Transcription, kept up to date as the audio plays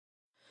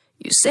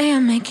You say I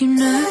make you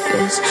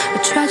nervous, a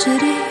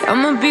tragedy,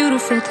 I'm a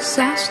beautiful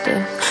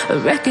disaster, a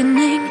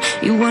reckoning,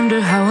 you wonder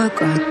how I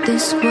got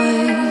this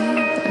way.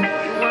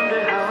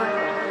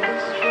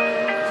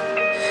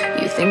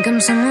 You think I'm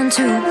someone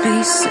to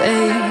be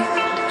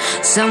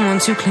saved, someone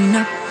to clean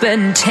up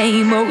and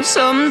tame. Oh,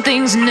 some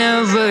things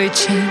never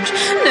change,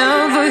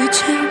 never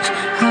change.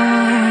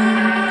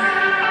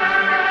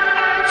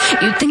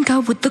 You think I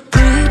would look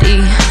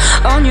pretty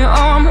on your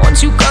arm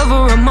once you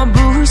cover up my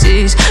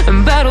bruises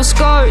and battle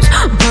scars,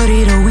 but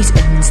it always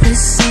ends the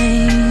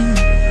same.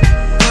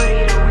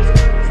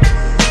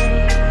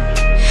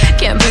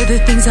 Can't bear the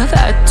things I've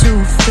had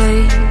to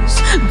face,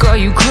 got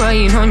you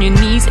crying on your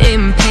knees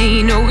in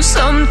pain. Oh,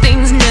 some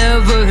things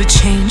never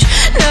change,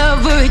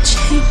 never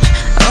change.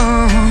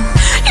 Oh,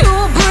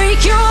 you'll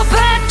break your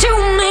back to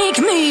make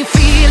me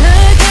feel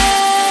again.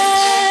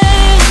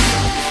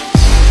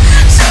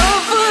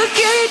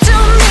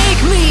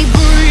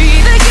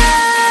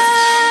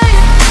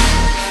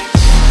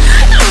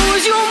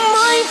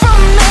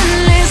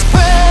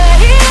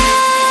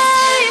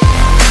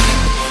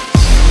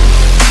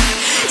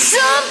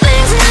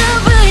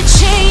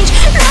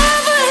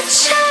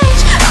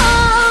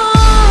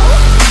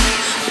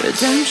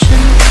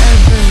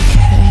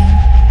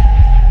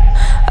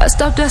 I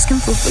stopped asking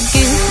for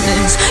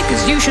forgiveness,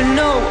 cause you should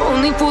know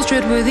only fools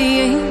tread where the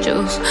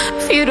angels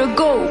fear to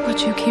go,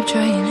 but you keep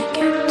trying to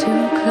get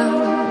too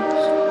close.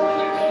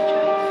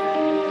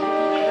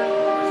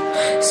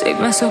 Save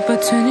myself by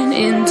turning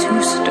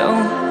into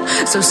stone,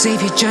 so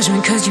save your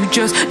judgment cause you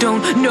just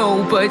don't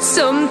know. But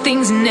some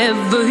things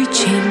never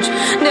change,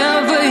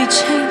 never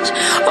change.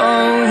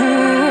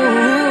 Oh,